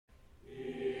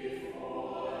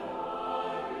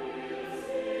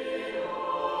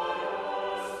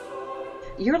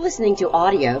You're listening to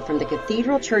audio from the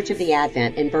Cathedral Church of the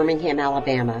Advent in Birmingham,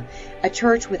 Alabama, a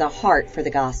church with a heart for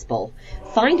the gospel.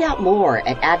 Find out more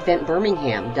at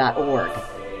adventbirmingham.org.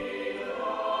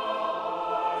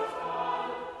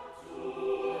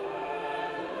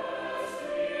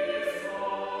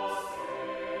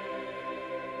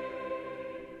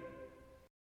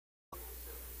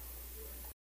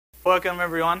 Welcome,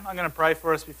 everyone. I'm going to pray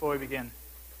for us before we begin.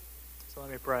 So let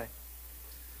me pray.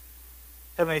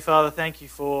 Heavenly Father, thank you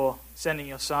for sending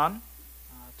your Son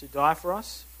to die for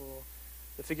us, for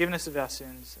the forgiveness of our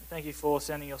sins. Thank you for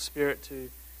sending your Spirit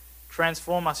to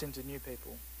transform us into new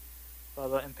people.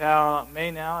 Father, empower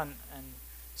me now and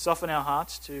soften our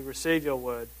hearts to receive your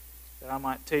word, that I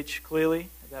might teach clearly,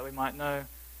 that we might know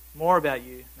more about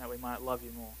you, and that we might love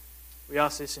you more. We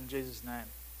ask this in Jesus' name.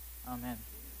 Amen.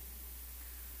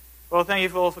 Well, thank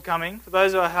you all for coming. For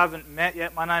those who I haven't met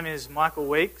yet, my name is Michael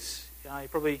Weeks.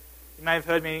 You may have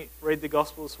heard me read the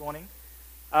Gospel this morning.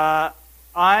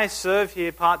 I serve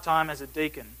here part-time as a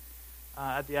deacon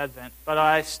at the Advent, but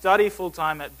I study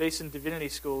full-time at Beeson Divinity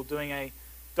School doing a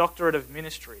Doctorate of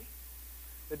Ministry.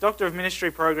 The Doctor of Ministry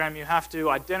program, you have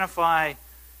to identify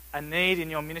a need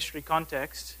in your ministry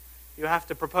context, you have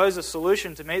to propose a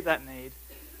solution to meet that need,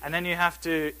 and then you have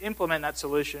to implement that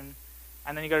solution,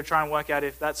 and then you've got to try and work out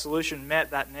if that solution met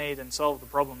that need and solved the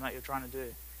problem that you're trying to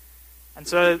do. And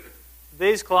so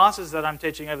these classes that I'm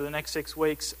teaching over the next 6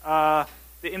 weeks are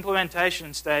the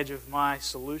implementation stage of my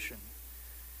solution.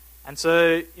 And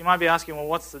so you might be asking, well,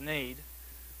 what's the need?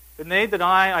 The need that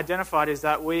I identified is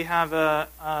that we have a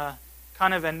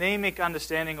kind of anemic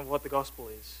understanding of what the gospel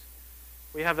is.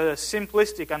 We have a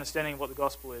simplistic understanding of what the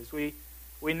gospel is. We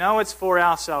know it's for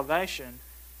our salvation,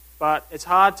 but it's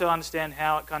hard to understand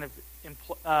how it kind of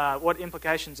what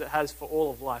implications it has for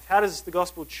all of life. How does the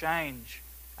gospel change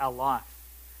our life?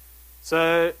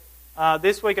 So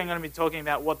this week I'm going to be talking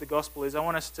about what the gospel is. I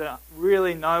want us to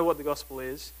really know what the gospel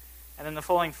is. And in the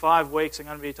following 5 weeks I'm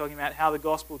going to be talking about how the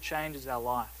gospel changes our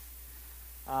life.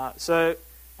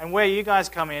 And where you guys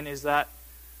come in is that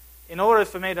in order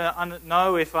for me to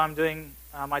know if I'm doing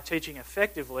my teaching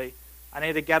effectively, I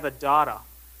need to gather data.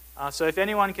 So if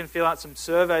anyone can fill out some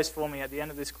surveys for me at the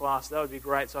end of this class, that would be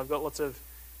great. So I've got lots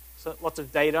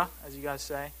of data, as you guys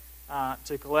say,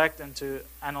 to collect and to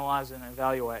analyze and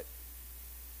evaluate.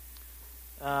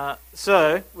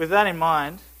 So with that in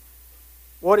mind,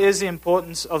 what is the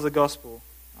importance of the gospel?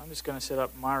 I'm just going to set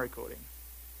up my recording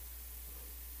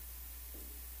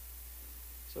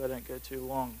so I don't go too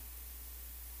long.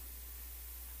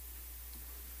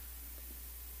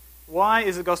 Why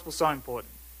is the gospel so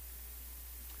important?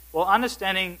 Well,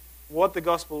 understanding what the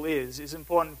gospel is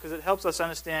important because it helps us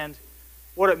understand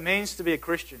what it means to be a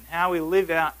Christian, how we live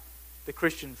out the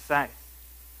Christian faith.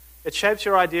 It shapes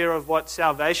your idea of what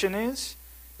salvation is,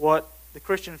 what the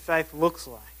Christian faith looks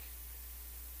like.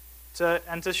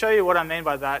 And to show you what I mean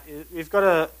by that, we've got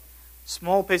a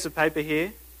small piece of paper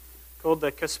here called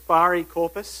the Caspari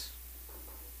Corpus.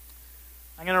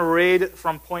 I'm going to read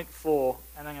from point 4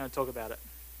 and I'm going to talk about it.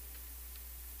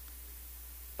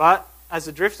 But as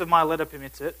the drift of my letter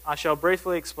permits it, I shall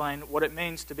briefly explain what it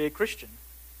means to be a Christian.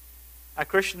 A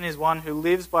Christian is one who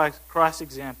lives by Christ's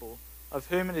example, of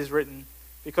whom it is written,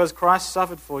 because Christ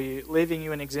suffered for you, leaving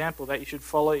you an example that you should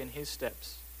follow in his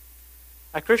steps.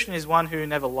 A Christian is one who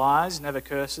never lies, never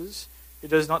curses, who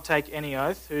does not take any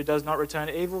oath, who does not return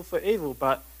evil for evil,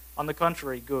 but, on the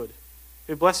contrary, good,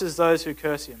 who blesses those who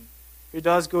curse him, who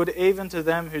does good even to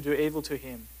them who do evil to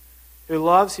him, who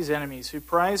loves his enemies, who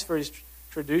prays for his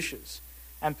traducers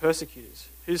and persecutors,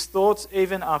 whose thoughts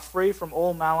even are free from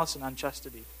all malice and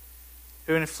unchastity,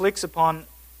 who inflicts upon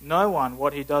no one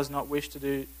what he does not wish to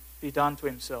be done to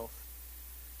himself,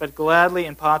 but gladly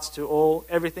imparts to all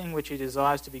everything which he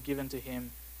desires to be given to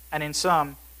him, and in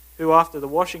some, who after the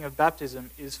washing of baptism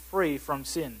is free from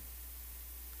sin.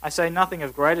 I say nothing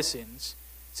of greater sins,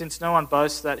 since no one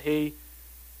boasts that he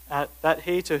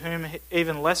to whom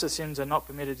even lesser sins are not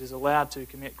permitted is allowed to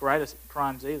commit greater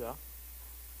crimes either.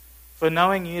 For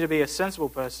knowing you to be a sensible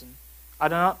person, I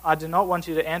do not want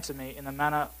you to answer me in the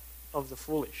manner of the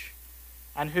foolish.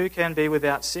 And who can be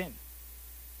without sin?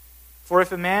 For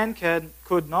if a man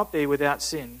could not be without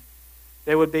sin,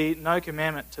 there would be no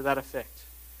commandment to that effect.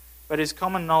 But it is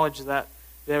common knowledge that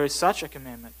there is such a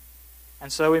commandment.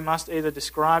 And so we must either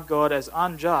describe God as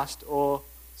unjust, or,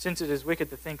 since it is wicked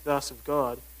to think thus of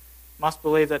God, must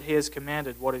believe that he has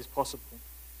commanded what is possible.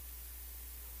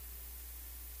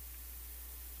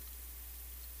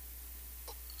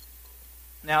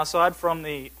 Now, aside from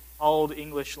the old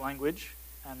English language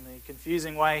and the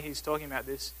confusing way he's talking about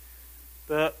this,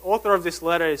 the author of this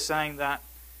letter is saying that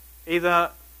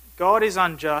either God is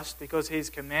unjust because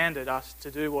he's commanded us to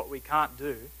do what we can't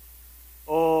do,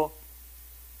 or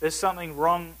there's something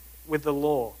wrong with the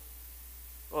law.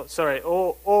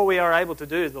 All we are able to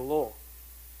do is the law.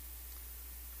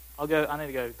 I need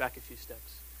to go back a few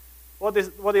steps. What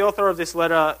the author of this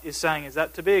letter is saying is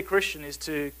that to be a Christian is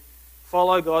to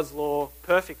follow God's law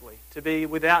perfectly, to be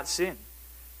without sin,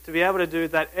 to be able to do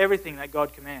everything that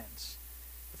God commands.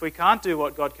 If we can't do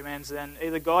what God commands, then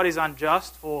either God is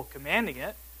unjust for commanding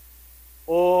it,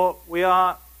 or we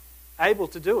are able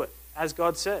to do it, as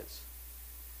God says.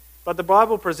 But the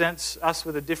Bible presents us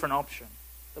with a different option.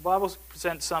 The Bible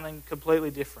presents something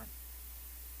completely different.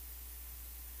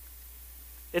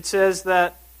 It says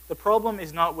that the problem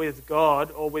is not with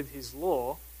God or with his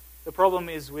law. The problem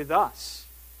is with us.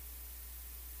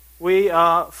 We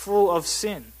are full of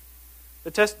sin.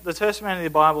 The testimony of the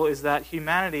Bible is that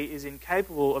humanity is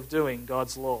incapable of doing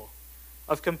God's law,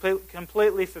 of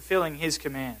completely fulfilling his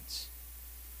commands.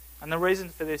 And the reason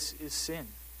for this is sin.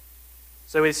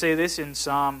 So we see this in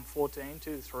Psalm 14,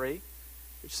 2-3,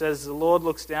 which says, "The Lord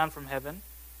looks down from heaven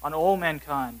on all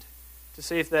mankind to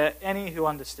see if there are any who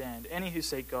understand, any who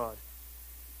seek God.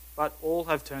 But all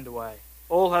have turned away.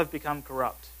 All have become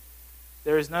corrupt.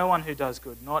 There is no one who does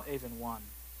good, not even one."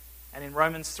 And in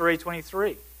Romans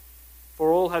 3:23,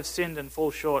 "For all have sinned and fall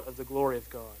short of the glory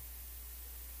of God."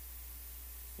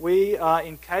 We are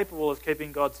incapable of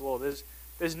keeping God's law.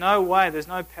 There's no way, there's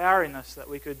no power in us that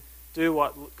we could do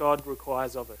what God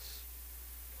requires of us.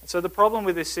 And so the problem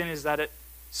with this sin is that it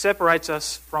separates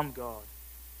us from God.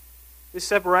 This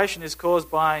separation is caused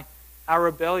by our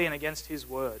rebellion against his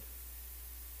word.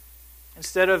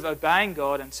 Instead of obeying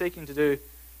God and seeking to do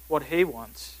what he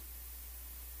wants,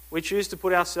 we choose to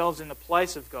put ourselves in the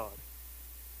place of God.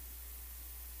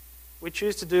 We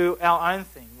choose to do our own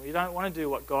thing. We don't want to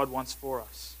do what God wants for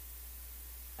us.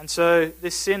 And so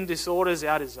this sin disorders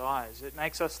our desires. It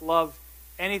makes us love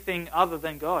anything other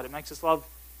than God. It makes us love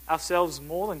ourselves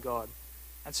more than God.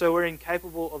 And so we're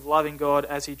incapable of loving God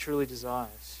as he truly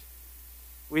desires.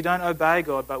 We don't obey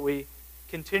God, but we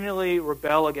continually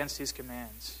rebel against his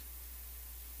commands.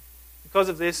 Because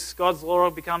of this, God's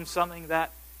law becomes something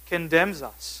that condemns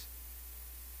us.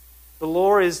 The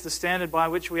law is the standard by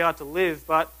which we are to live,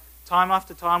 but time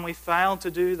after time we fail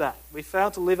to do that. We fail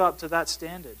to live up to that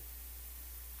standard.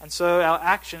 And so our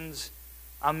actions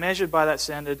are measured by that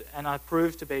standard and are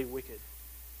proved to be wicked.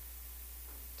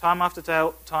 Time after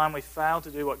time we fail to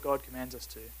do what God commands us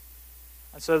to.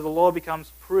 And so the law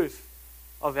becomes proof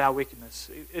of our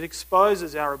wickedness. It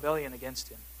exposes our rebellion against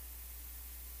him.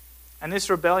 And this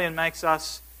rebellion makes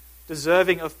us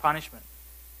deserving of punishment.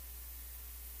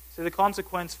 So the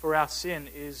consequence for our sin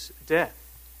is death.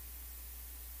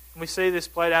 And we see this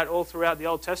played out all throughout the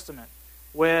Old Testament,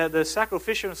 where the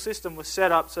sacrificial system was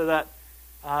set up so that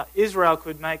Israel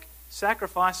could make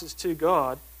sacrifices to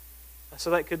God so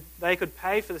they could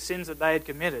pay for the sins that they had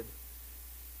committed.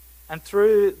 And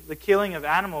through the killing of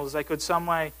animals, they could some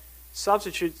way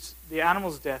substitute the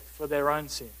animal's death for their own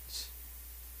sins.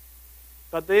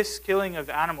 But this killing of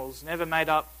animals never made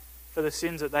up for the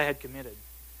sins that they had committed.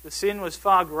 The sin was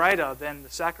far greater than the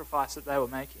sacrifice that they were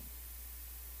making.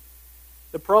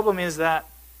 The problem is that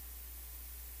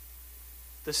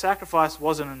the sacrifice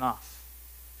wasn't enough.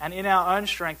 And in our own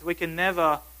strength, we can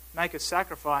never make a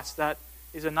sacrifice that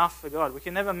is enough for God. We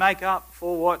can never make up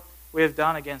for what we have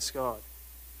done against God.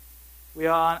 We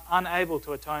are unable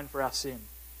to atone for our sin.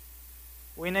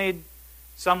 We need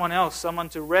someone else, someone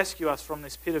to rescue us from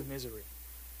this pit of misery.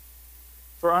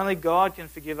 For only God can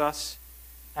forgive us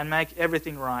and make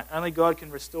everything right. Only God can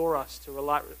restore us to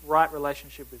a right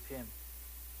relationship with him.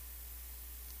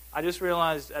 I just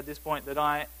realized at this point that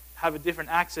I have a different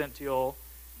accent to you all.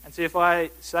 And so if I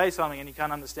say something and you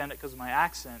can't understand it because of my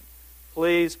accent,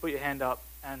 please put your hand up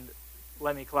and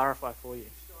let me clarify for you.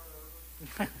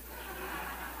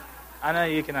 I know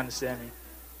you can understand me.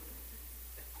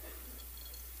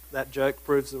 That joke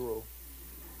proves the rule.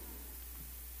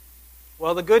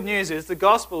 Well, the good news is, the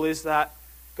gospel is that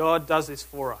God does this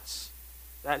for us.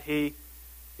 That he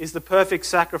is the perfect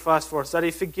sacrifice for us. That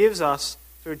he forgives us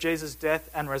through Jesus' death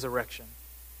and resurrection.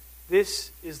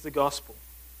 This is the gospel.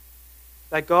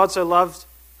 That God so loved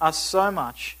us so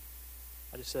much,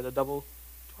 I just said a double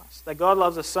twice, that God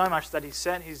loves us so much that he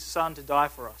sent his Son to die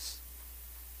for us,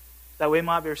 that we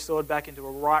might be restored back into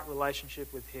a right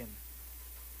relationship with him.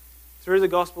 Through the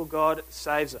gospel, God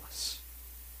saves us.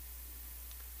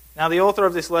 Now, the author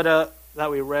of this letter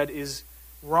that we read is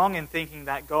wrong in thinking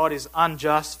that God is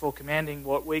unjust for commanding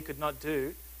what we could not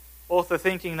do, or for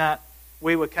thinking that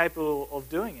we were capable of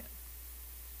doing it.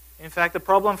 In fact, the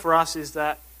problem for us is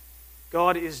that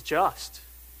God is just.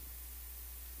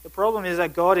 The problem is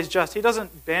that God is just. He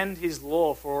doesn't bend his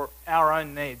law for our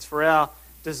own needs, for our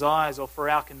desires, or for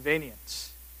our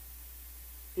convenience.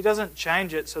 He doesn't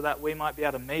change it so that we might be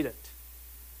able to meet it.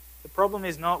 The problem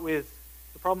is not with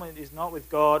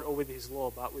God or with his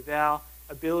law, but with our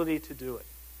ability to do it.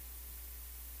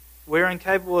 We're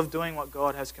incapable of doing what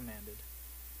God has commanded.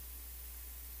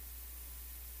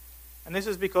 And this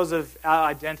is because of our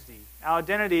identity. Our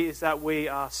identity is that we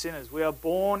are sinners. We are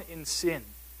born in sin.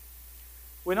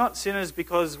 We're not sinners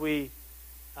because we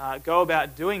go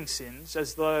about doing sins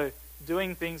as though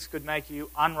doing things could make you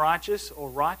unrighteous or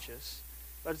righteous,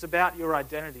 but it's about your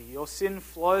identity. Your sin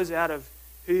flows out of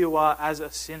who you are as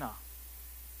a sinner.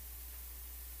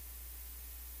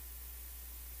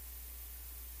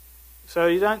 So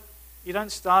you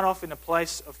don't start off in a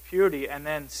place of purity and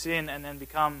then sin and then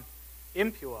become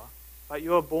impure, but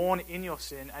you are born in your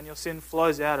sin and your sin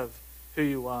flows out of who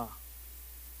you are.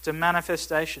 It's a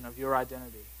manifestation of your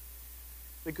identity.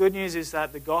 The good news is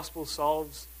that the gospel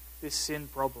solves this sin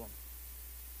problem.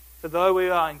 For though we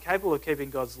are incapable of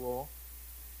keeping God's law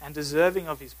and deserving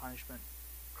of his punishment,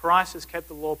 Christ has kept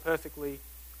the law perfectly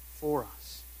for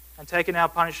us and taken our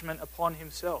punishment upon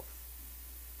himself.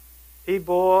 He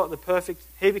became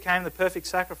the perfect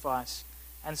sacrifice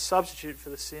and substitute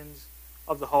for the sins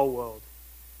of the whole world,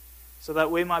 so that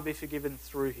we might be forgiven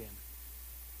through him.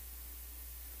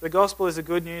 The gospel is the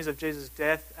good news of Jesus'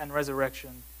 death and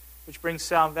resurrection, which brings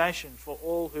salvation for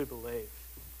all who believe.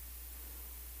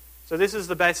 So this is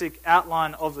the basic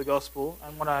outline of the gospel,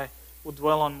 and what I will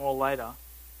dwell on more later.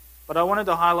 But I wanted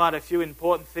to highlight a few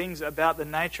important things about the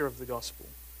nature of the gospel.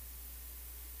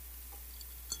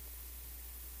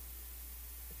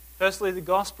 Firstly, the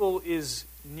gospel is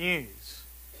news.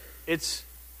 It's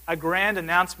a grand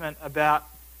announcement about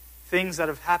things that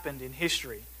have happened in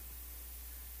history.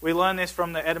 We learn this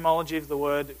from the etymology of the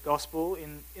word gospel.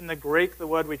 In the Greek, the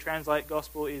word we translate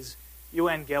gospel is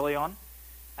euangelion,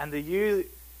 and the eu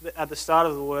at the start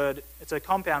of the word, it's a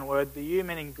compound word, the eu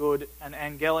meaning good and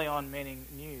angelion meaning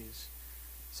news.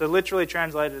 So literally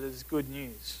translated as good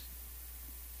news.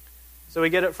 So we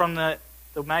get it from the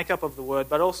makeup of the word,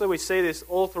 but also we see this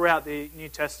all throughout the New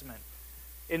Testament.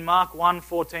 In Mark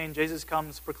 1:14, Jesus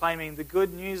comes proclaiming the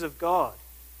good news of God.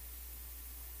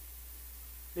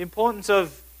 The importance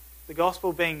of the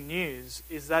gospel being news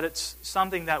is that it's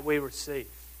something that we receive.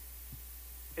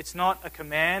 It's not a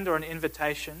command or an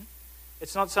invitation.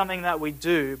 It's not something that we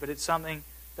do, but it's something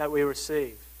that we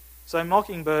receive. So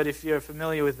Mockingbird, if you're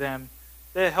familiar with them,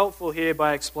 they're helpful here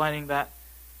by explaining that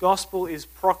gospel is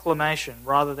proclamation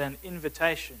rather than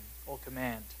invitation or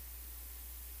command.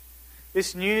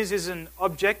 This news is an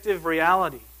objective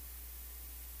reality.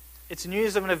 It's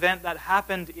news of an event that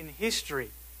happened in history,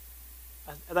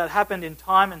 that happened in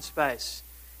time and space.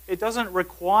 It doesn't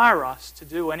require us to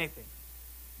do anything.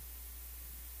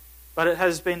 But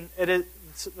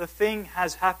the thing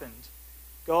has happened.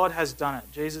 God has done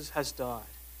it. Jesus has died.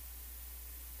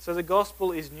 So the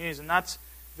gospel is news, and that's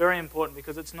very important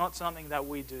because it's not something that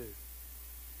we do.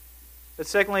 But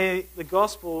secondly, the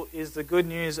gospel is the good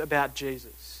news about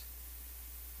Jesus.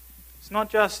 It's not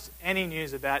just any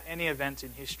news about any event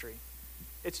in history.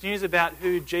 It's news about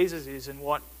who Jesus is and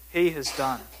what he has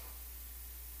done.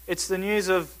 It's the news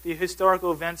of the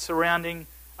historical events surrounding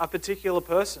a particular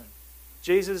person,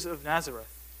 Jesus of Nazareth.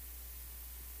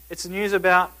 It's the news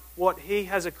about what he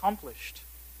has accomplished,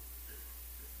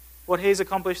 what he's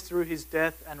accomplished through his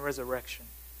death and resurrection.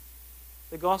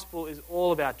 The gospel is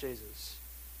all about Jesus.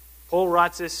 Paul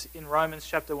writes this in Romans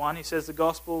chapter 1. He says the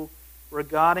gospel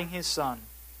regarding his Son,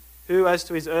 who as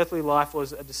to his earthly life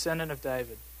was a descendant of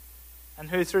David, and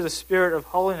who through the Spirit of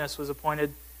holiness was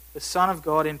appointed the Son of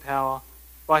God in power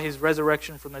by his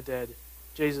resurrection from the dead,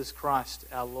 Jesus Christ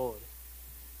our Lord.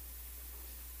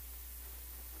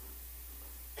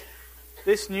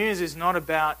 This news is not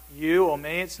about you or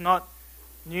me. It's not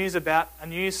news about a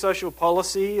new social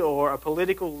policy or a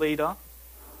political leader.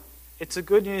 It's the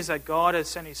good news that God has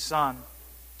sent his Son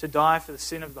to die for the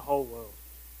sin of the whole world.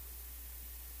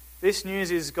 This news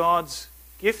is God's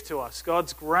gift to us,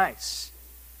 God's grace.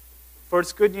 For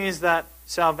it's good news that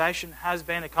salvation has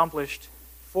been accomplished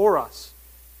for us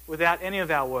without any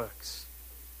of our works.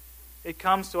 It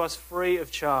comes to us free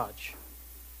of charge.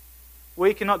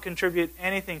 We cannot contribute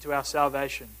anything to our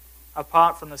salvation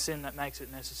apart from the sin that makes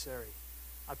it necessary.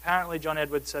 Apparently John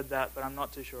Edwards said that, but I'm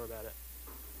not too sure about it.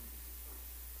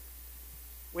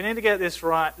 We need to get this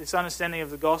right, this understanding of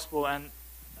the gospel and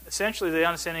essentially the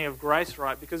understanding of grace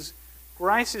right, because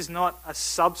grace is not a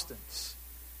substance.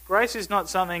 Grace is not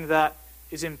something that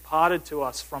is imparted to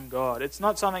us from God. It's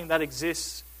not something that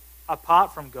exists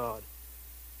apart from God.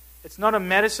 It's not a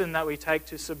medicine that we take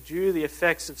to subdue the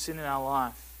effects of sin in our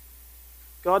life.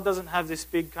 God doesn't have this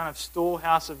big kind of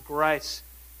storehouse of grace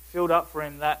filled up for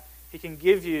him that he can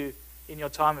give you in your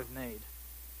time of need.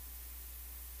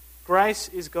 Grace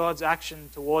is God's action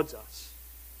towards us.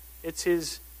 It's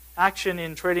his action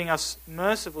in treating us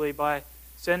mercifully by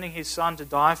sending his Son to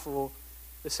die for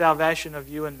the salvation of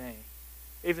you and me,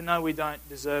 even though we don't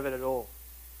deserve it at all.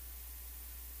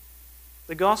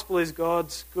 The gospel is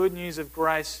God's good news of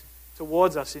grace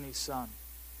towards us in his Son.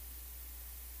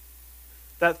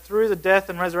 That through the death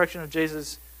and resurrection of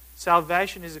Jesus,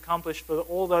 salvation is accomplished for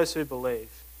all those who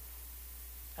believe.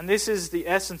 And this is the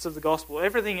essence of the gospel.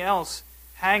 Everything else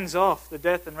hangs off the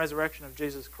death and resurrection of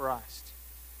Jesus Christ.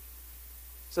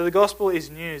 So the gospel is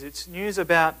news. It's news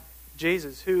about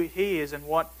Jesus, who he is and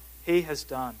what he has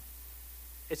done.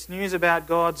 It's news about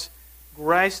God's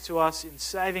grace to us in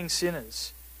saving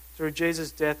sinners through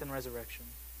Jesus' death and resurrection.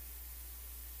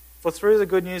 For through the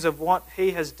good news of what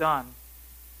he has done,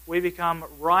 we become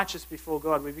righteous before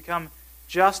God. We become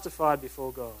justified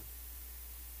before God.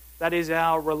 That is,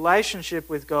 our relationship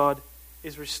with God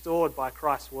is restored by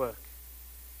Christ's work.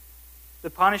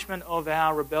 The punishment of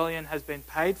our rebellion has been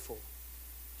paid for,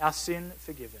 our sin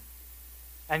forgiven.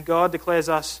 And God declares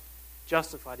us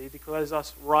justified. He declares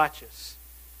us righteous.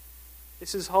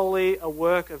 This is wholly a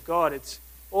work of God. It's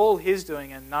all his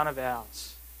doing and none of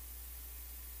ours.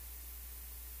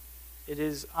 It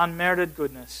is unmerited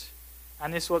goodness,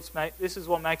 and this is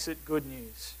what makes it good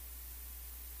news.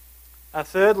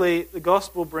 Thirdly, the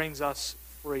gospel brings us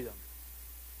freedom.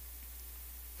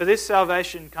 For this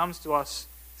salvation comes to us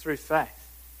through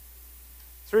faith.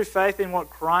 Through faith in what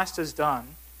Christ has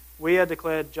done, we are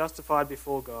declared justified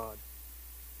before God.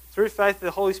 Through faith,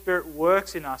 the Holy Spirit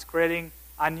works in us, creating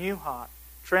a new heart,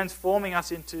 transforming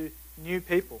us into new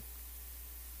people.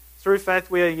 Through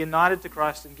faith, we are united to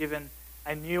Christ and given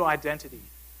a new identity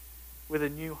with a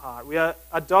new heart. We are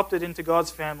adopted into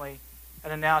God's family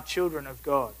and are now children of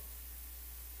God.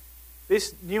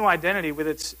 This new identity with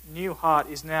its new heart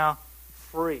is now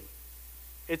free.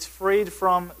 It's freed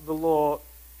from the law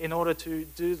in order to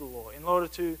do the law, in order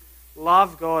to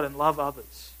love God and love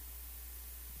others.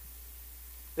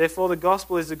 Therefore, the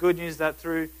gospel is the good news that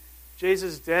through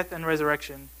Jesus' death and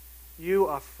resurrection, you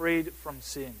are freed from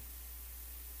sin.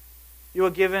 You are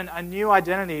given a new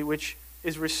identity which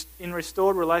is in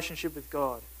restored relationship with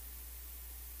God,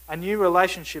 a new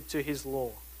relationship to his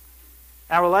law.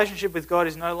 Our relationship with God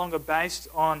is no longer based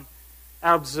on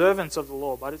our observance of the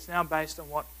law, but it's now based on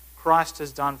what Christ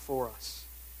has done for us.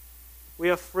 We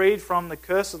are freed from the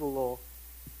curse of the law.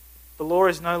 The law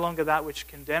is no longer that which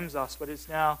condemns us, but it's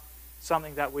now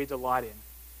something that we delight in.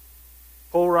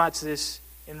 Paul writes this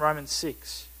in Romans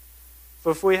 6.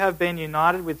 For if we have been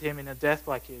united with him in a death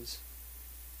like his,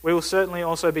 we will certainly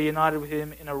also be united with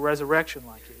him in a resurrection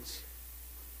like his.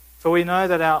 For we know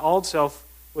that our old self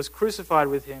was crucified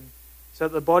with him, so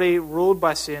that the body ruled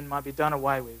by sin might be done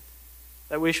away with,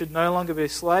 that we should no longer be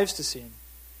slaves to sin,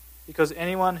 because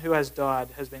anyone who has died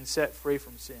has been set free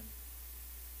from sin.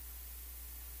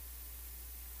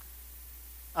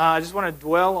 I just want to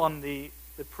dwell on the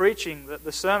preaching,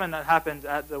 the sermon that happened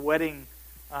at the wedding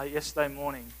yesterday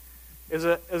morning.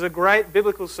 It was a great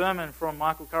biblical sermon from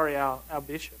Michael Curry, our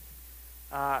bishop.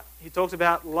 He talked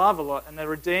about love a lot and the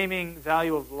redeeming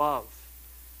value of love.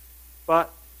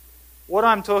 But what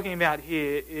I'm talking about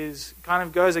here is kind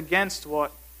of goes against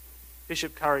what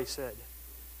Bishop Curry said.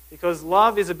 Because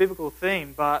love is a biblical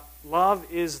theme, but love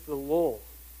is the law.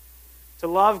 To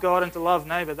love God and to love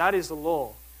neighbour, that is the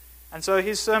law. And so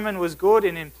his sermon was good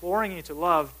in imploring you to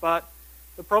love, but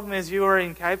the problem is you are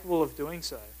incapable of doing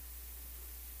so.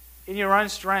 In your own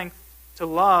strength, to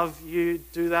love, you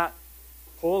do that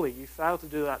poorly. You fail to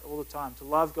do that all the time, to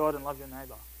love God and love your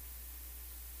neighbour.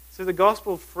 So the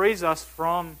gospel frees us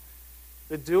from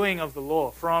the doing of the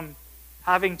law, from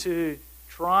having to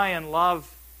try and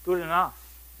love good enough.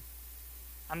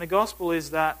 And the gospel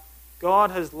is that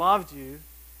God has loved you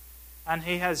and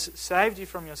he has saved you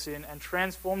from your sin and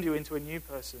transformed you into a new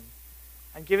person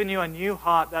and given you a new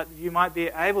heart that you might be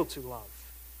able to love.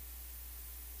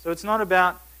 So it's not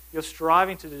about your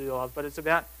striving to do love, but it's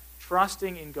about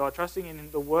trusting in God, trusting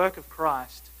in the work of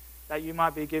Christ, that you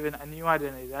might be given a new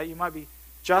identity, that you might be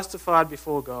justified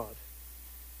before God.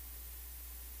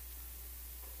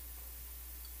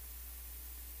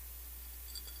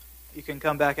 You can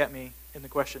come back at me in the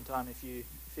question time if you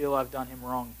feel I've done him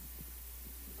wrong.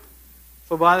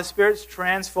 For by the Spirit's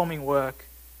transforming work,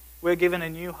 we're given a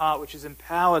new heart which is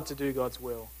empowered to do God's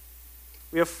will.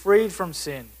 We are freed from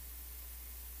sin.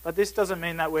 But this doesn't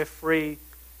mean that we're free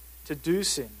to do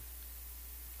sin.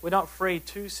 We're not free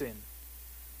to sin.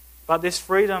 But this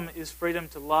freedom is freedom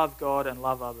to love God and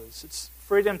love others. It's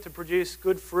freedom to produce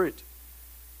good fruit.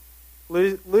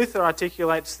 Luther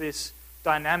articulates this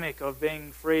dynamic of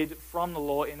being freed from the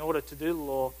law in order to do the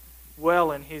law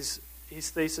well in his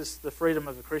thesis, The Freedom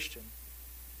of a Christian.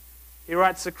 He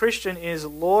writes, "The Christian is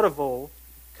Lord of all,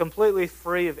 completely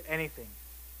free of anything.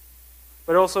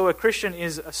 But also a Christian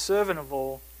is a servant of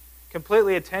all,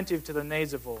 completely attentive to the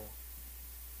needs of all."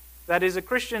 That is, a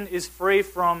Christian is free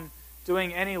from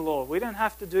doing any law. We don't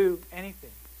have to do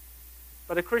anything.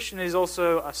 But a Christian is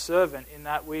also a servant in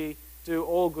that we do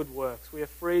all good works. We are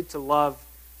free to love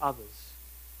others.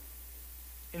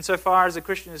 Insofar as a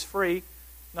Christian is free,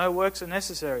 no works are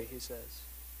necessary, he says.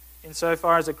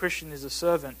 Insofar as a Christian is a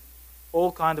servant,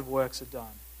 all kind of works are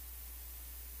done.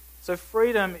 So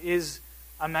freedom is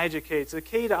a major key. It's a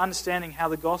key to understanding how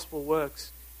the gospel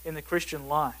works in the Christian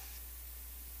life.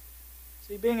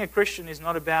 See, being a Christian is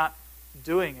not about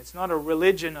doing. It's not a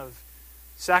religion of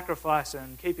sacrifice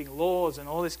and keeping laws and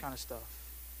all this kind of stuff.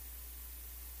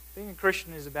 Being a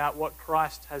Christian is about what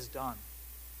Christ has done.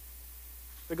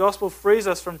 The gospel frees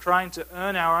us from trying to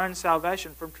earn our own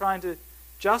salvation, from trying to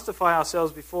justify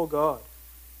ourselves before God,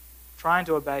 trying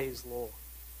to obey His law.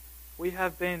 We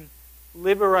have been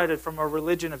liberated from a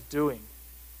religion of doing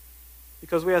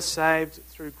because we are saved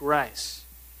through grace,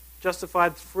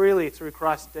 justified freely through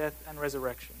Christ's death and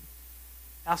resurrection.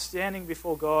 Our standing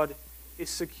before God is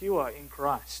secure in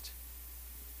Christ.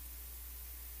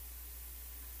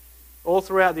 All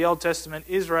throughout the Old Testament,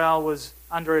 Israel was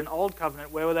under an old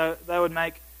covenant where they would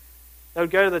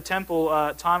go to the temple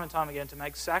time and time again to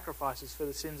make sacrifices for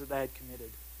the sins that they had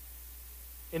committed,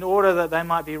 in order that they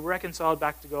might be reconciled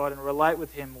back to God and relate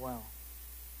with Him well.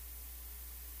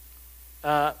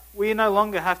 We no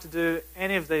longer have to do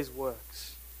any of these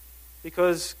works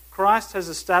because Christ has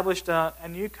established a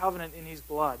new covenant in His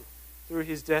blood through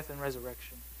His death and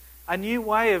resurrection. A new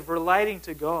way of relating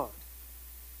to God.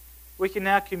 We can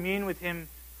now commune with Him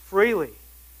freely.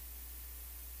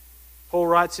 Paul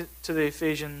writes to the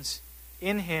Ephesians,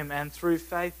 "In Him and through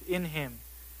faith in Him,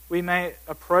 we may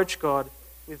approach God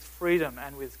with freedom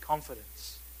and with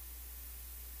confidence."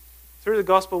 Through the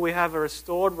gospel, we have a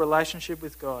restored relationship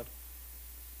with God.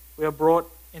 We are brought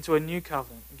into a new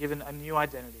covenant and given a new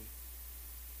identity.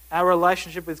 Our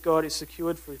relationship with God is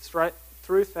secured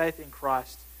through faith in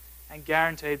Christ and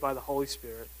guaranteed by the Holy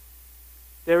Spirit.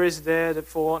 There is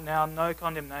therefore now no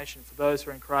condemnation for those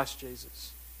who are in Christ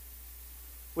Jesus.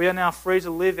 We are now free to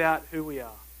live out who we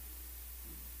are.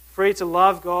 Free to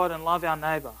love God and love our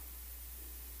neighbour.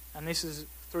 And this is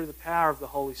through the power of the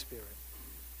Holy Spirit.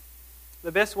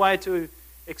 The best way to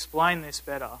explain this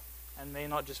better, and me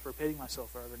not just repeating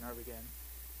myself over and over again,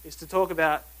 is to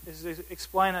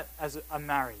explain it as a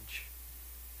marriage.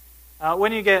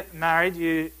 When you get married,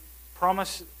 you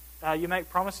make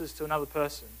promises to another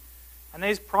person. And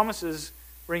these promises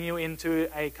bring you into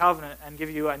a covenant and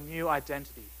give you a new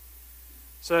identity.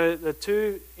 So the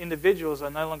two individuals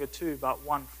are no longer two, but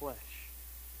one flesh.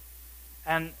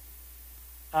 And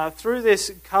through this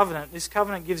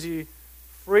covenant gives you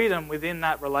freedom within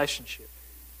that relationship.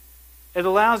 It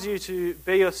allows you to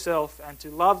be yourself and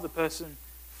to love the person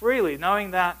freely,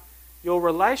 knowing that your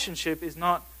relationship is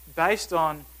not based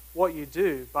on what you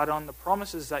do, but on the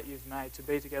promises that you've made to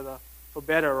be together for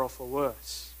better or for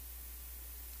worse.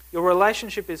 Your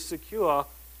relationship is secure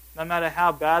no matter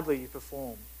how badly you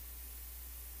perform.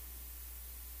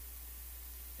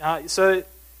 So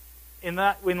in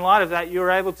light of that, you're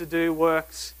able to do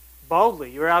works boldly.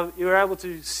 You're able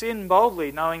to sin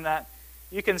boldly, knowing that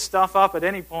you can stuff up at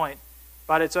any point,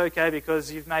 but it's okay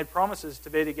because you've made promises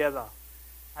to be together.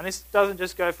 And this doesn't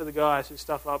just go for the guys who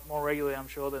stuff up more regularly, I'm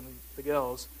sure, than the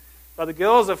girls. But the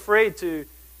girls are free to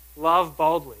love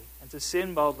boldly and to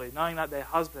sin boldly, knowing that their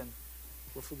husband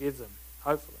will forgive them,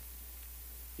 hopefully.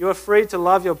 You are free to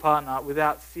love your partner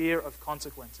without fear of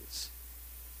consequences.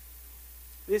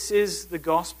 This is the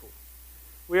gospel.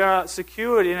 We are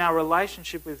secured in our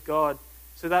relationship with God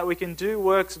so that we can do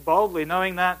works boldly,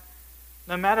 knowing that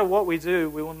no matter what we do,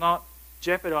 we will not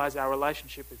jeopardize our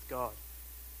relationship with God.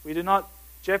 We do not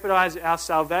jeopardize our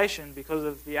salvation because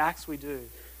of the acts we do,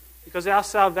 because our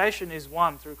salvation is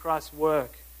won through Christ's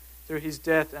work, through His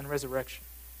death and resurrection.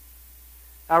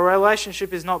 Our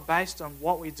relationship is not based on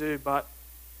what we do, but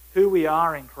who we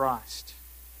are in Christ.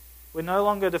 We're no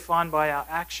longer defined by our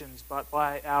actions, but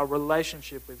by our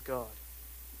relationship with God.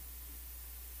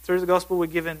 Through the gospel, we're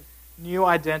given new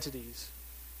identities.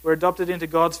 We're adopted into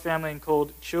God's family and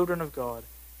called children of God.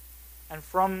 And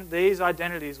from these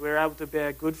identities, we're able to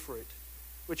bear good fruit,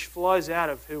 which flows out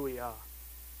of who we are.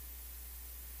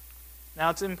 Now,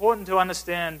 it's important to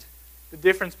understand the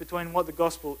difference between what the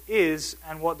gospel is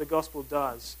and what the gospel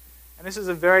does. And this is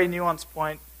a very nuanced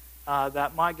point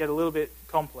that might get a little bit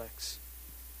complex.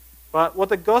 But what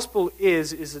the gospel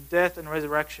is the death and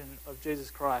resurrection of Jesus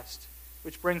Christ,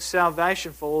 which brings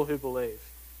salvation for all who believe.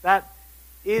 That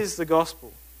is the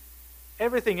gospel.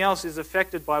 Everything else is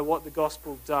affected by what the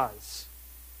gospel does.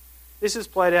 This is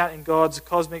played out in God's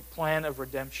cosmic plan of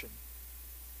redemption.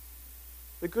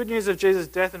 The good news of Jesus'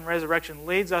 death and resurrection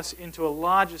leads us into a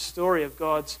larger story of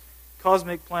God's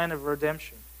cosmic plan of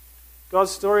redemption.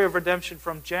 God's story of redemption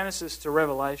from Genesis to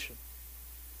Revelation.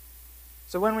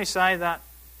 So when we say that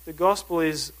the gospel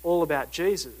is all about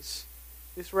Jesus,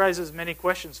 this raises many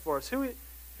questions for us.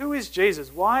 Who is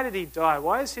Jesus? Why did he die?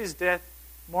 Why is his death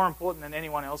more important than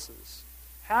anyone else's?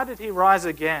 How did he rise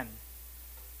again?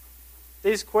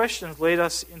 These questions lead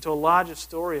us into a larger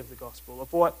story of the gospel,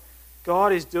 of what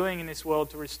God is doing in this world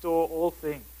to restore all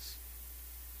things.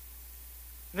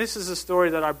 And this is a story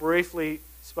that I briefly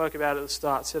spoke about at the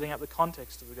start, setting up the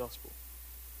context of the gospel.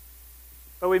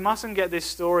 But we mustn't get this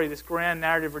story, this grand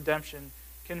narrative of redemption,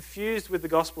 confused with the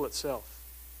gospel itself.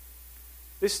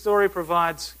 This story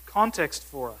provides context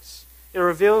for us. It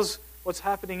reveals what's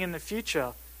happening in the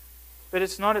future, but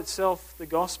it's not itself the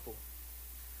gospel.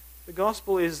 The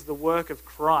gospel is the work of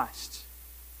Christ.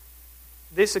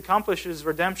 This accomplishes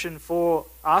redemption for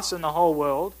us and the whole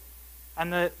world,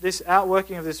 and this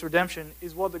outworking of this redemption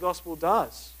is what the gospel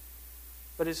does,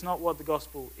 but it's not what the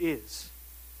gospel is.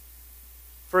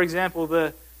 For example,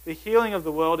 the healing of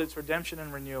the world, its redemption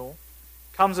and renewal,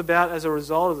 comes about as a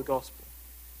result of the gospel.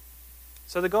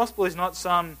 So the gospel is not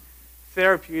some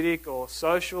therapeutic or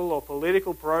social or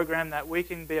political program that we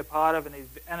can be a part of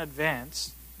and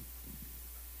advance.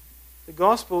 The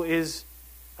gospel is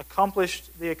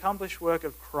the accomplished work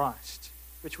of Christ,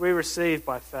 which we receive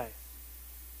by faith.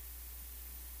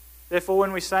 Therefore,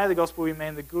 when we say the gospel, we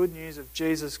mean the good news of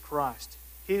Jesus Christ,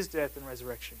 his death and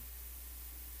resurrection.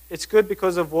 It's good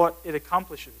because of what it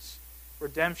accomplishes,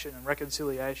 redemption and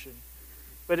reconciliation.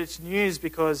 But it's news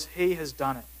because he has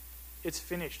done it. It's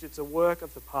finished. It's a work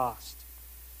of the past.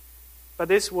 But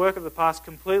this work of the past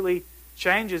completely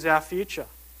changes our future.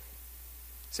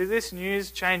 See, this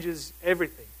news changes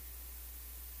everything.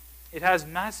 It has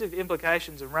massive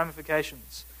implications and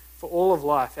ramifications for all of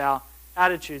life, our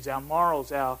attitudes, our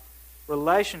morals, our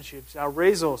relationships, our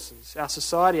resources, our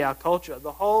society, our culture.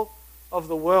 The whole of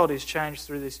the world is changed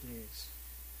through this news.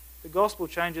 The gospel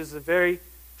changes the very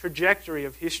trajectory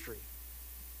of history.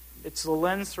 It's the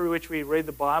lens through which we read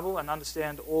the Bible and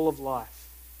understand all of life.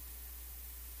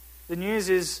 The news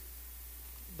is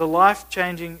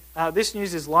this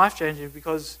news is life-changing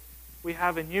because we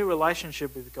have a new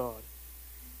relationship with God.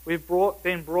 We've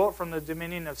been brought from the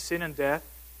dominion of sin and death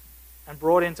and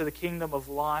brought into the kingdom of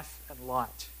life and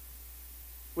light.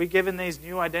 We're given these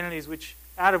new identities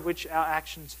out of which our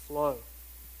actions flow.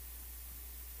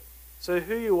 So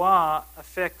who you are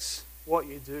affects what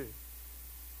you do.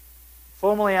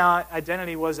 Formerly our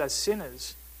identity was as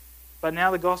sinners, but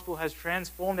now the gospel has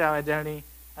transformed our identity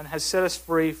and has set us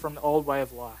free from the old way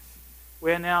of life.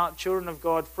 We are now children of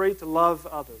God, free to love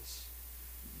others.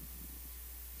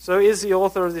 So is the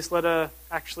author of this letter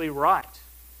actually right?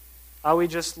 Are we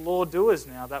just law doers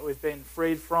now that we've been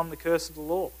freed from the curse of the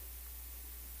law?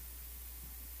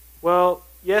 Well,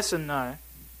 yes and no,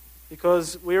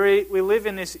 because we live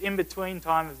in this in-between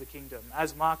time of the kingdom,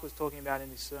 as Mark was talking about in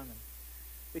his sermon.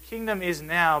 The kingdom is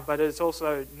now, but it's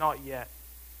also not yet.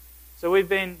 So we've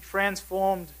been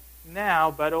transformed now,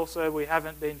 but also we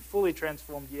haven't been fully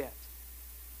transformed yet.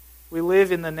 We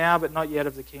live in the now, but not yet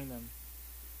of the kingdom.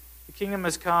 The kingdom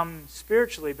has come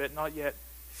spiritually, but not yet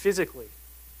physically.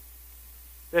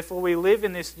 Therefore, we live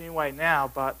in this new way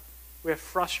now, but we're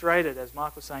frustrated, as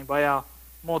Mark was saying, by our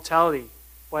mortality,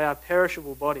 by our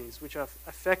perishable bodies, which are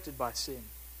affected by sin.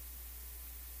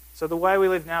 So the way we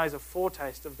live now is a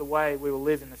foretaste of the way we will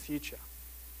live in the future.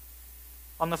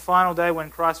 On the final day when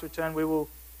Christ returns, we will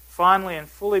finally and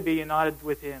fully be united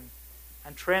with him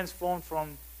and transformed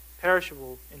from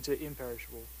perishable into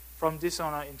imperishable, from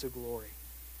dishonor into glory.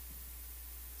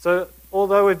 So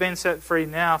although we've been set free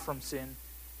now from sin,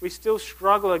 we still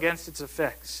struggle against its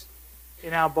effects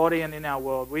in our body and in our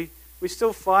world. We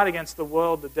still fight against the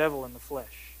world, the devil, and the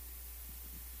flesh.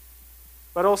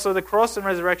 But also the cross and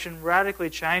resurrection radically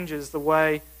changes the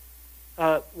way,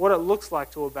 what it looks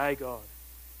like to obey God.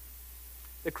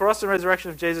 The cross and resurrection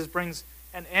of Jesus brings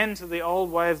an end to the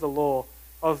old way of the law,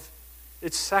 of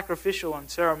its sacrificial and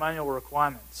ceremonial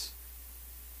requirements.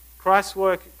 Christ's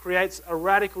work creates a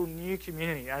radical new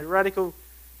community, a radical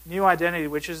new identity,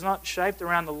 which is not shaped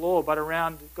around the law, but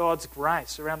around God's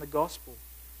grace, around the gospel,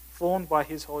 formed by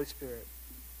his Holy Spirit.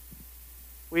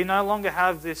 We no longer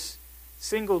have this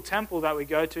single temple that we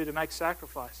go to make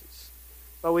sacrifices,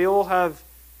 but we all have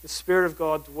the Spirit of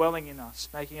God dwelling in us,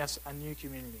 making us a new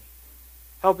community,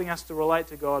 helping us to relate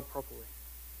to God properly.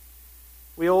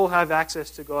 We all have access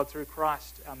to God through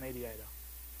Christ, our mediator.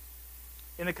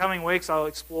 In the coming weeks, I'll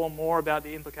explore more about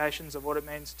the implications of what it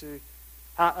means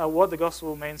what the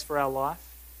gospel means for our life.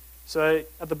 So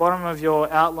at the bottom of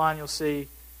your outline, you'll see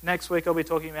next week I'll be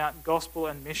talking about gospel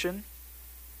and mission.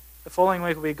 The following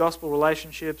week will be gospel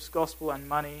relationships, gospel and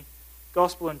money,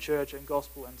 gospel and church, and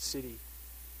gospel and city.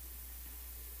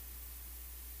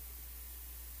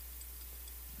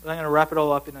 I'm going to wrap it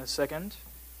all up in a second.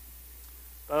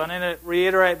 But I need to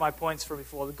reiterate my points from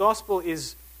before. The gospel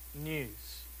is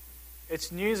news.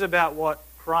 It's news about what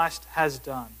Christ has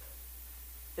done.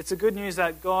 It's the good news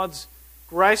that God's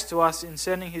grace to us in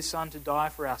sending His Son to die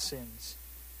for our sins,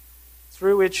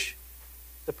 through which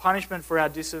the punishment for our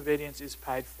disobedience is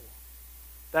paid for,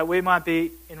 that we might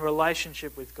be in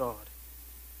relationship with God.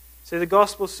 See, the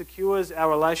gospel secures our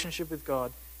relationship with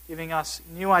God, giving us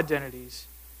new identities,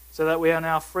 so that we are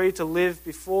now free to live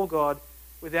before God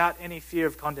without any fear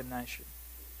of condemnation.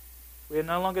 We are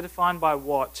no longer defined by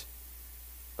what,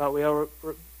 but we are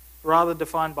rather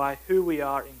defined by who we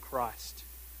are in Christ.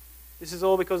 This is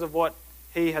all because of what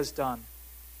He has done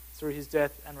through His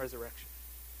death and resurrection.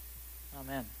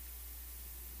 Amen.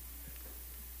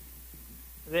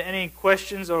 Are there any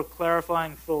questions or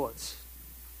clarifying thoughts?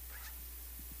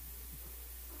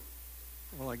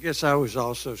 Well, I guess I was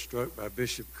also struck by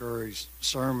Bishop Curry's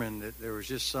sermon that there was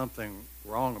just something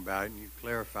wrong about it, and you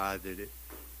clarified that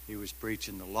he was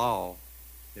preaching the law,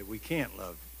 that we can't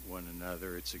love one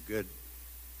another. It's a good...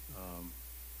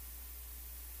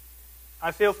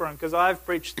 I feel for him because I've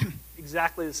preached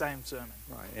exactly the same sermon.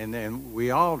 Right, and then we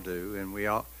all do, and we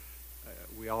all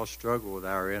struggle with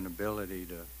our inability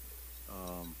to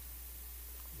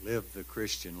live the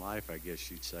Christian life, I guess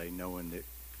you'd say, knowing that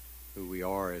who we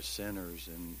are as sinners,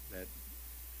 and that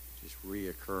just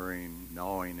reoccurring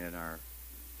gnawing in our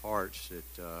hearts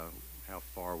that how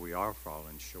far we are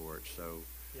falling short. So,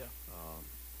 yeah.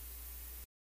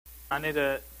 I need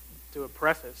to do a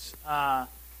preface.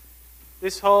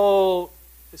 This whole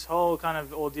kind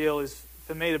of ordeal is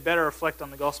for me to better reflect on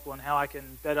the gospel and how I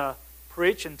can better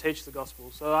preach and teach the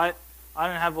gospel. So I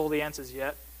don't have all the answers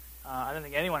yet. I don't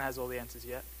think anyone has all the answers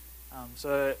yet.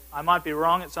 So I might be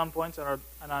wrong at some points, and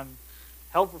I'm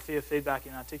helpful for your feedback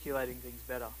in articulating things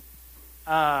better.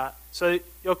 So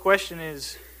your question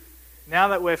is, now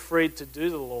that we're freed to do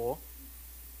the law,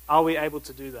 are we able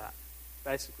to do that?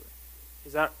 Basically,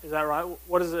 is that right?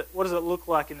 What does it look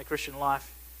like in the Christian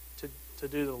life to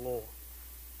do the law?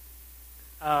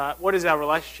 What is our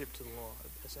relationship to the law,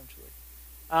 essentially?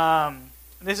 And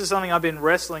this is something I've been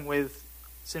wrestling with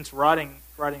since writing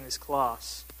this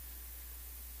class.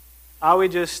 Are we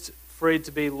just freed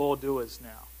to be law doers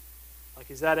now? Like,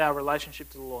 is that our relationship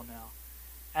to the law now?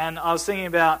 And I was thinking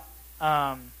about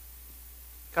kind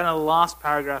of the last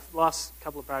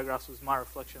couple of paragraphs was my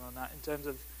reflection on that, in terms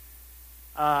of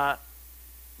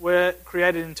we're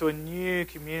created into a new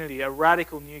community, a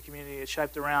radical new community. It's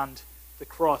shaped around the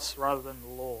cross rather than the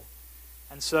law.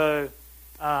 And so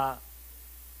there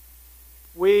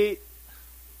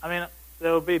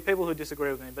will be people who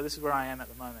disagree with me, but this is where I am at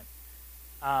the moment.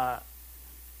 I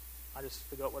just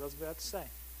forgot what I was about to say.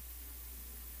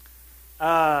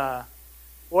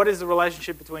 What is the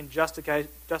relationship between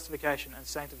justification and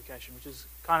sanctification, which is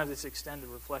kind of this extended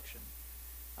reflection?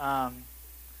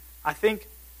 I think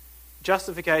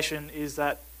justification is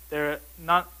that it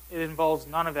involves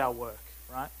none of our work,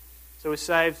 right? So we're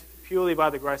saved purely by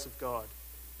the grace of God.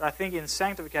 But I think in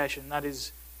sanctification, that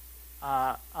is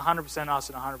 100% us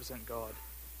and 100% God,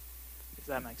 if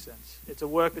that makes sense. It's a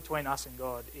work between us and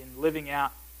God in living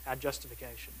out our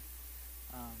justification.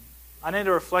 I need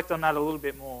to reflect on that a little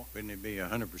bit more. Wouldn't it be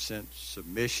 100%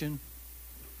 submission?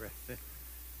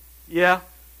 Yeah,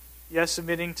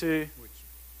 submitting to...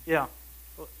 Yeah.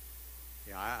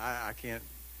 Yeah, I can't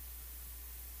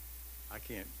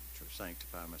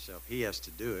sanctify myself. He has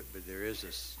to do it, but there is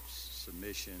a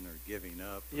submission or giving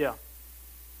up. Yeah.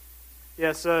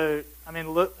 Yeah, so,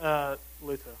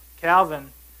 Luther.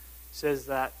 Calvin says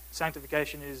that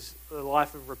sanctification is the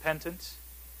life of repentance,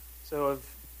 so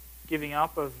of giving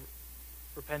up, of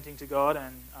repenting to God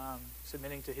and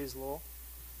submitting to His law.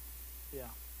 Yeah,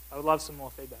 I would love some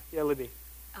more feedback. Yeah, Libby.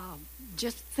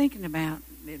 Just thinking about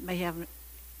it,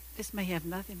 this may have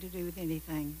nothing to do with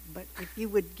anything, but if you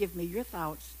would give me your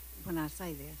thoughts when I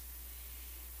say this,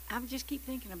 I would just keep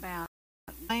thinking about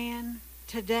man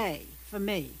today for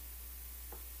me.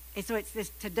 And so it's this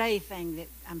today thing that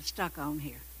I'm stuck on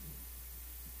here.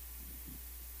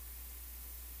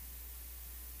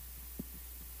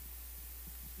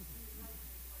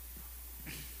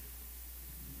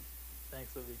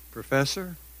 Thanks, Libby.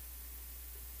 Professor,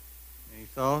 any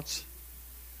thoughts?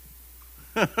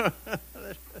 I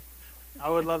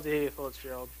would love to hear your thoughts,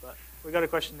 Gerald, but we've got a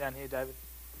question down here, David.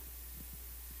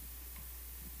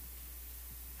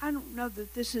 I don't know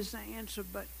that this is the answer,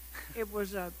 but it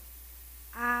was a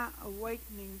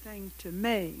eye-awakening thing to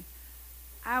me.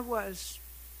 I was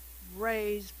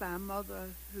raised by a mother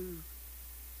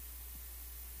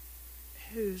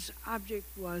whose object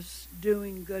was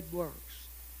doing good works.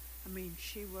 I mean,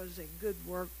 she was a good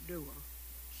work doer,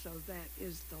 so that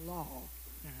is the law.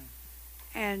 Mm-hmm.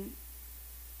 And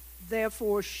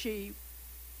therefore she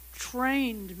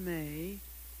trained me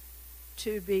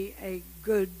to be a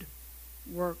good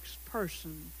works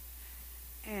person.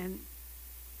 And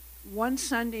one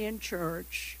Sunday in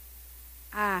church,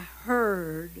 I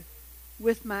heard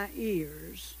with my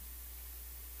ears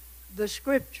the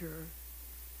scripture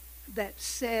that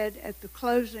said at the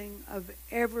closing of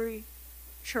every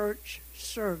church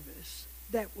service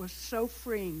that was so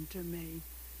freeing to me.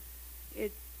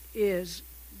 It is,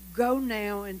 "Go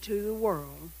now into the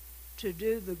world to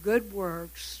do the good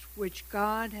works which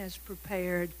God has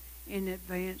prepared in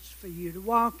advance for you to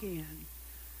walk in."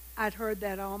 I'd heard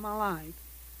that all my life.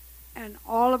 And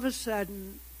all of a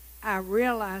sudden, I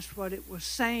realized what it was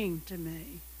saying to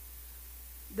me.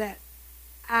 That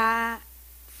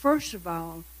first of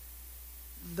all,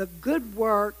 the good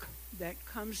work that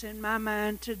comes in my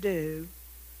mind to do,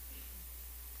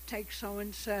 take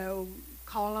so-and-so,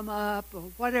 call them up,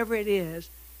 or whatever it is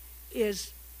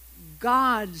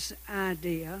God's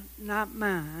idea, not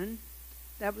mine.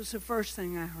 That was the first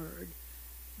thing I heard.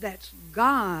 That's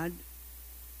God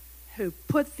who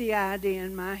put the idea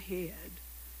in my head.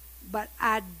 But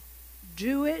I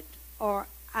do it or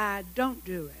I don't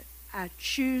do it. I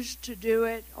choose to do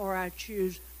it or I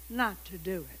choose not to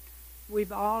do it.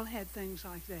 We've all had things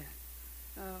like that.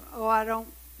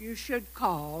 You should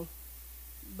call,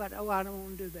 but I don't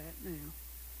want to do that now.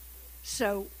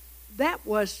 So that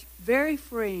was very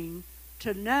freeing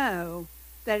to know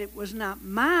that it was not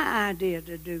my idea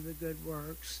to do the good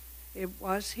works. It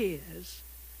was His.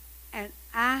 And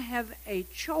I have a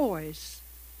choice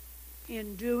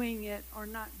in doing it or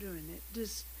not doing it.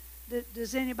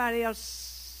 Does anybody else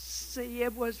see?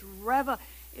 It was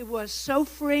so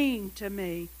freeing to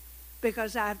me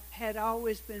because I had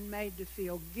always been made to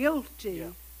feel guilty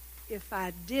if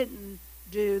I didn't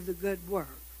do the good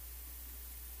work.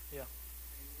 Yeah.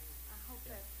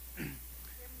 I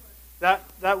hope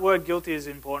That word guilty is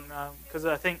important because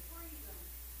I think,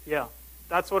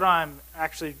 that's what I'm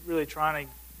actually really trying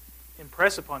to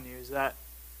impress upon you, is that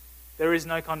there is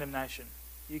no condemnation.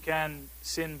 You can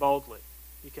sin boldly.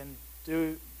 You can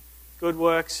do good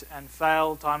works and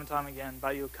fail time and time again,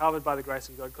 but you're covered by the grace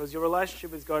of God because your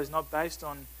relationship with God is not based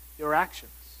on your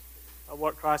actions, but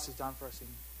what Christ has done for us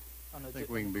on the cross. I think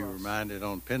we can be reminded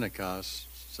on Pentecost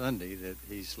Sunday that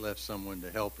He's left someone to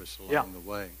help us along the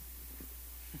way.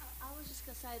 I was just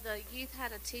going to say the youth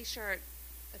had a T-shirt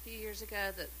a few years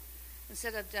ago that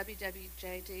instead of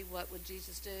WWJD, what would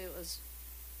Jesus do, it was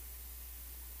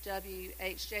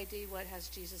WHJD, what has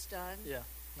Jesus done? Yeah,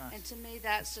 nice. And to me,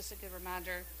 that's just a good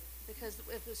reminder because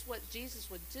if it's what Jesus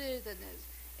would do, then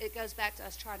it goes back to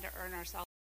us trying to earn our salvation.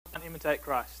 And imitate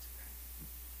Christ.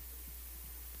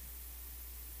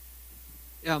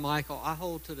 Yeah, Michael, I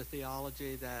hold to the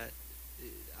theology that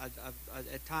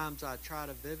at times I try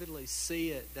to vividly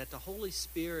see it, that the Holy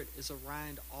Spirit is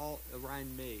around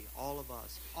me, all of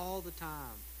us, all the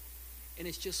time. And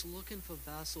it's just looking for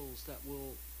vessels that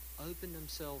will open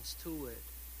themselves to it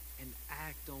and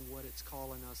act on what it's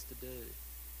calling us to do.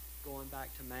 Going back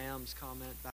to Ma'am's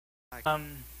comment back.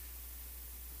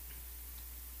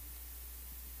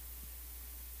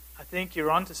 I think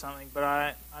you're onto something, but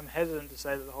I'm hesitant to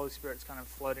say that the Holy Spirit's kind of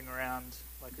floating around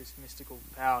like this mystical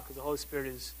power, because the Holy Spirit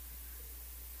is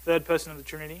third person of the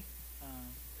Trinity.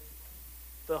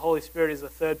 The Holy Spirit is the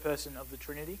third person of the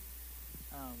Trinity.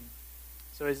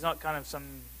 So He's not kind of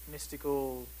some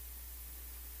mystical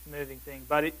moving thing.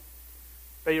 But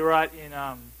you're right in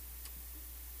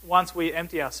once we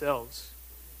empty ourselves,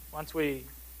 once we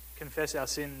confess our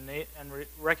sin and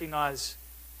recognize,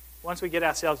 once we get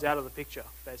ourselves out of the picture,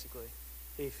 basically,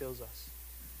 He fills us.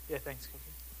 Yeah, thanks, Cookie.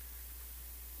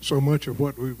 So much of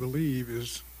what we believe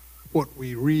is what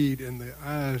we read in the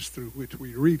eyes through which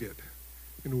we read it.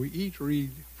 And we each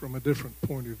read from a different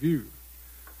point of view.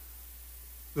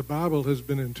 The Bible has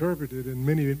been interpreted in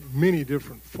many, many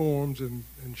different forms and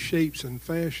shapes and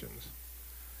fashions.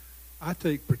 I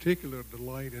take particular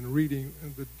delight in reading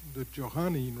the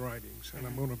Johannine writings, and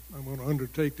I'm going to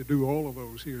undertake to do all of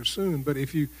those here soon. But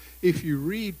if you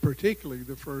read particularly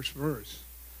the first verse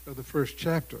of the first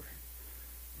chapter,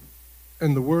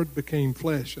 And the Word became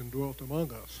flesh and dwelt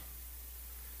among us.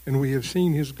 And we have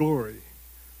seen his glory.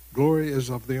 Glory as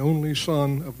of the only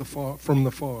Son of from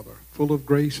the Father, full of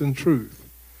grace and truth.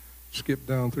 Skip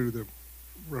down through the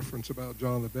reference about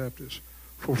John the Baptist.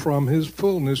 For from his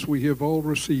fullness we have all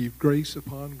received grace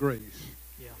upon grace.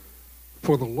 Yeah.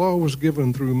 For the law was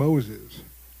given through Moses.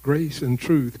 Grace and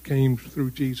truth came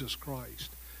through Jesus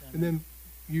Christ. Amen. And then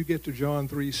you get to John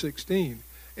 3:16.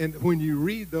 And when you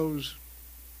read those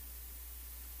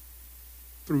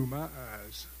through my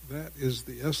eyes, that is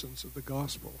the essence of the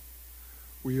gospel.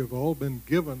 We have all been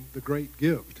given the great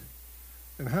gift.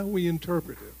 And how we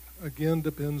interpret it, again,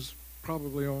 depends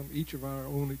probably on each of our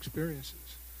own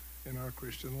experiences in our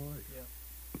Christian life.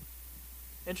 Yeah.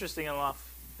 Interesting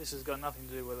enough, this has got nothing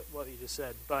to do with what you just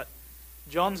said, but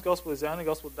John's gospel is the only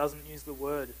gospel that doesn't use the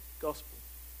word gospel.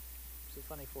 It's a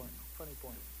funny point.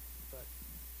 But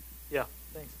yeah,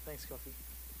 thanks, Coffee.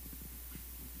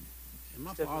 And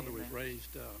my father was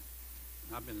raised,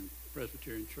 I've been in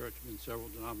Presbyterian church, been in several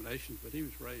denominations, but he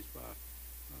was raised by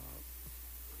a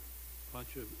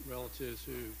bunch of relatives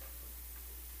who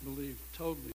believed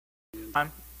totally in...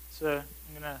 So I'm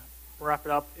going to wrap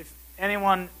it up. If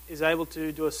anyone is able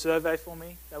to do a survey for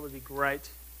me, that would be great.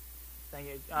 Thank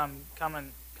you. Come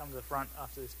to the front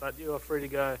after this, but you are free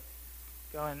to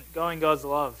go in God's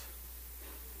love.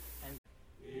 And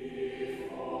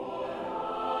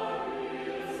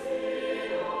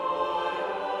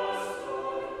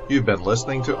You've been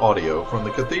listening to audio from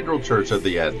the Cathedral Church of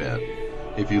the Advent.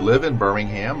 If you live in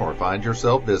Birmingham or find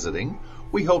yourself visiting,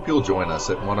 we hope you'll join us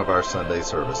at one of our Sunday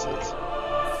services.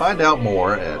 Find out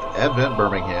more at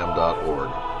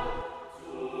adventbirmingham.org.